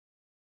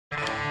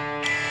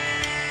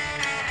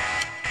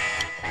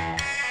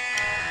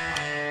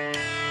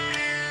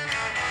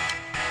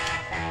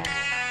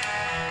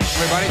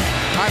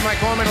I'm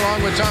Mike Orman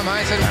along with Tom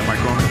Heinsohn. I'm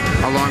Mike Orman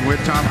along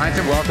with Tom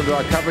Heinsohn. Welcome to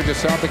our coverage of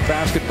Celtic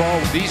basketball.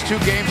 These two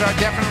games are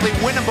definitely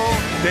winnable.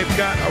 They've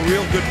got a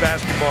real good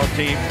basketball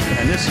team,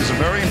 and this is a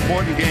very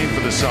important game for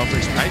the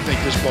Celtics. I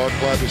think this ball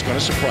club is going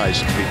to surprise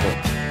some people.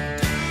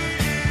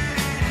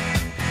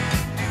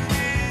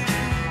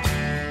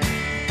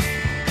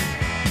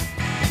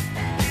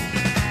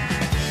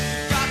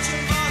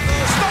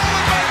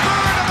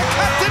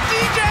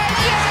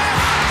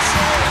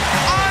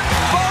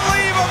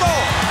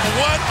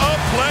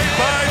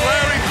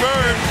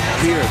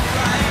 Here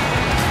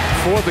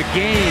for the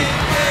game.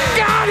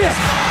 Got it!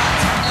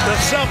 The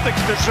Celtics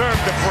deserve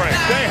to break.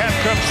 They have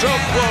come so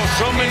close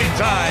so many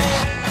times.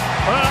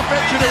 Well, I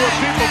bet you there were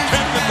people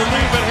tempted to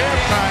leave at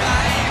halftime.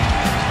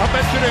 I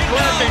bet you they're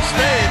glad they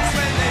stayed.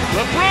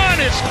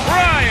 LeBron is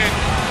crying.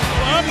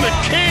 I'm the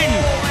king.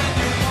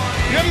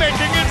 You're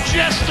making a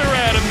jester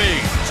out of me.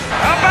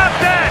 How about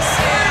that?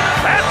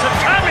 That's a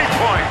Tommy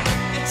point.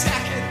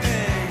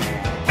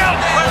 No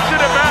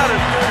question about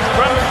it.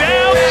 From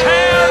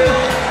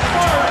downtown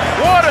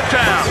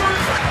Watertown.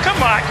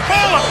 Come on,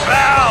 call a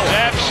foul.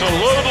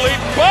 Absolutely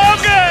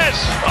bogus.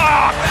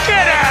 Oh,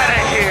 get out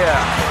of here.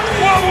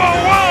 Whoa,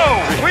 whoa,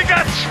 whoa. We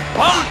got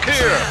spunk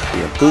here.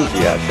 The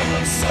enthusiasm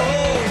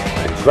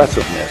and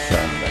aggressiveness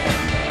and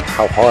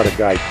how hard a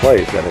guy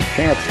plays that a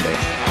chance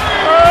makes.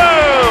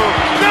 Oh,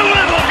 the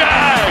little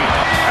guy.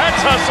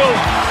 That's hustle.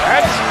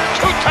 That's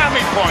 2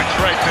 Tommy points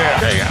right there.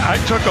 Hey, I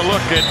took a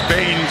look at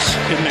Baines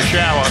in the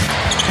shower.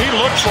 He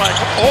looks like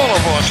all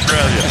of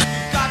Australia.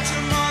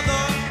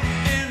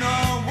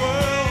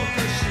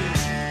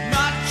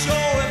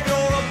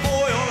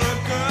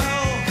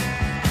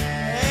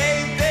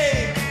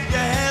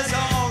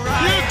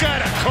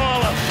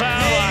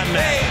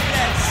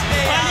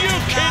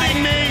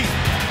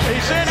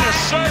 In the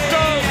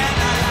circle.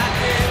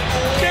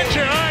 Get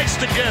your eyes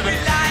together.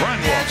 Run,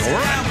 Walter,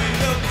 run.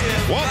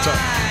 Walter,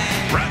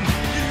 run.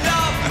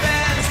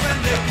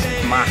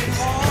 Marcus,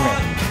 come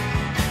here.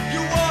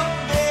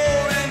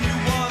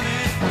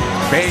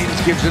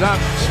 Baines gives it up.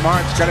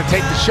 Smart's got to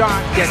take the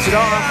shot. Gets it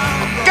off.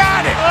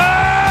 Got it!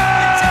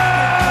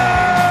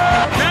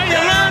 Now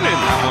you're learning.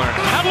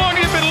 How long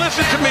have you been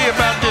listening to me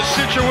about this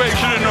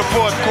situation in the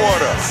fourth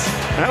quarter?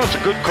 That was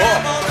a good call.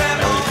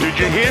 Did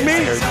you hear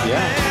me? Yeah.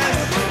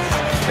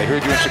 They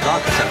heard you in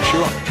Chicago, I'm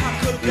sure.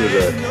 He was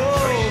a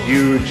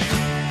huge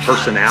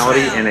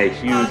personality and a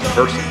huge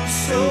person.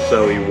 And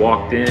so he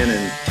walked in,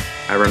 and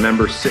I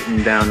remember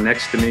sitting down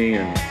next to me,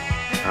 and,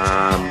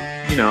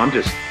 you know,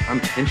 I'm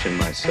pinching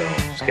myself,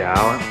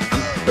 Scal. I'm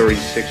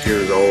 36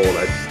 years old.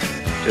 I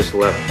just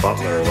left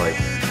Butler,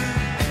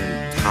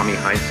 and Tommy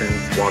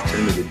Heinsohn walks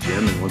into the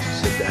gym and wants to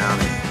sit down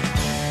and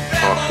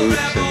talk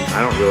hoops, and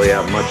I don't really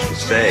have much to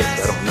say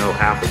because I don't know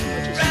half as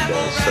much as he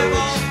does. So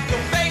it's,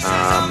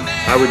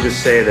 I would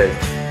just say that,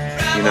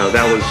 you know,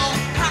 that was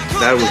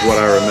what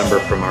I remember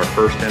from our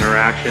first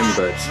interaction.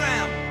 But,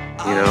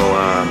 you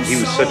know, he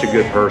was such a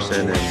good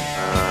person, and,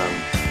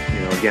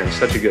 you know, again,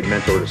 such a good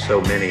mentor to so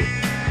many.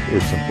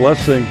 It's a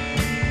blessing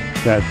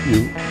that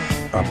you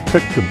are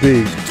picked to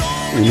be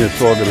in this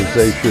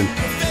organization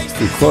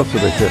because of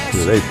the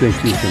history. They think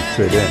you can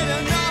fit in.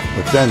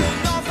 But then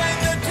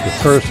the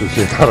curse is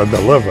you got to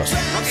deliver.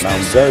 And I'm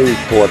a very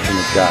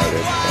fortunate guy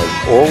that has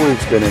always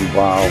been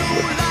involved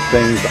with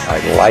things I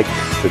like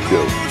to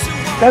do.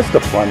 That's the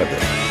fun of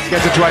it.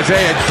 Gets it to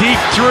Isaiah, deep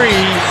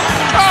three.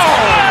 Oh!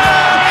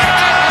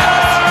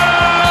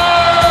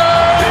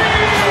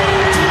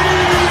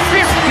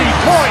 50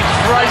 points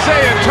for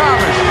Isaiah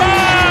Thomas.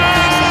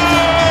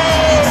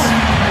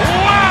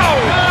 Wow!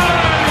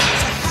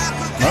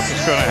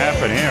 Nothing's going to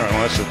happen here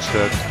unless it's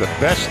the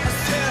best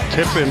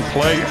tip-in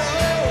play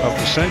of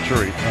the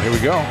century. Oh, here we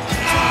go.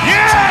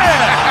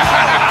 Yeah!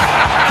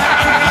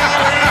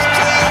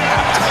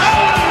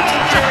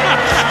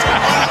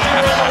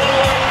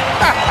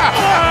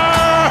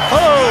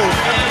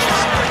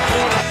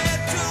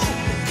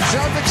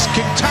 Celtics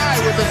can tie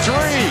with a 3.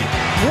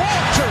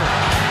 Walter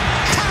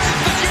ties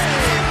the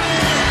game.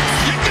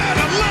 You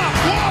gotta love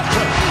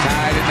Walter.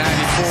 Tied at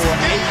 94,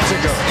 8 to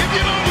go. If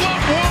you don't love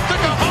Walter,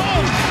 go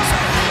home.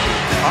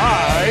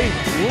 I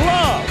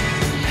love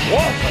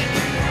Walter.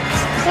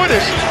 Boy,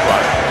 this is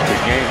fun.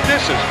 Big game.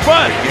 This is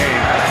fun. Big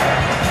game.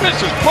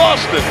 This is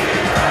Boston.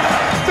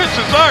 This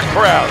is our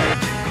crowd.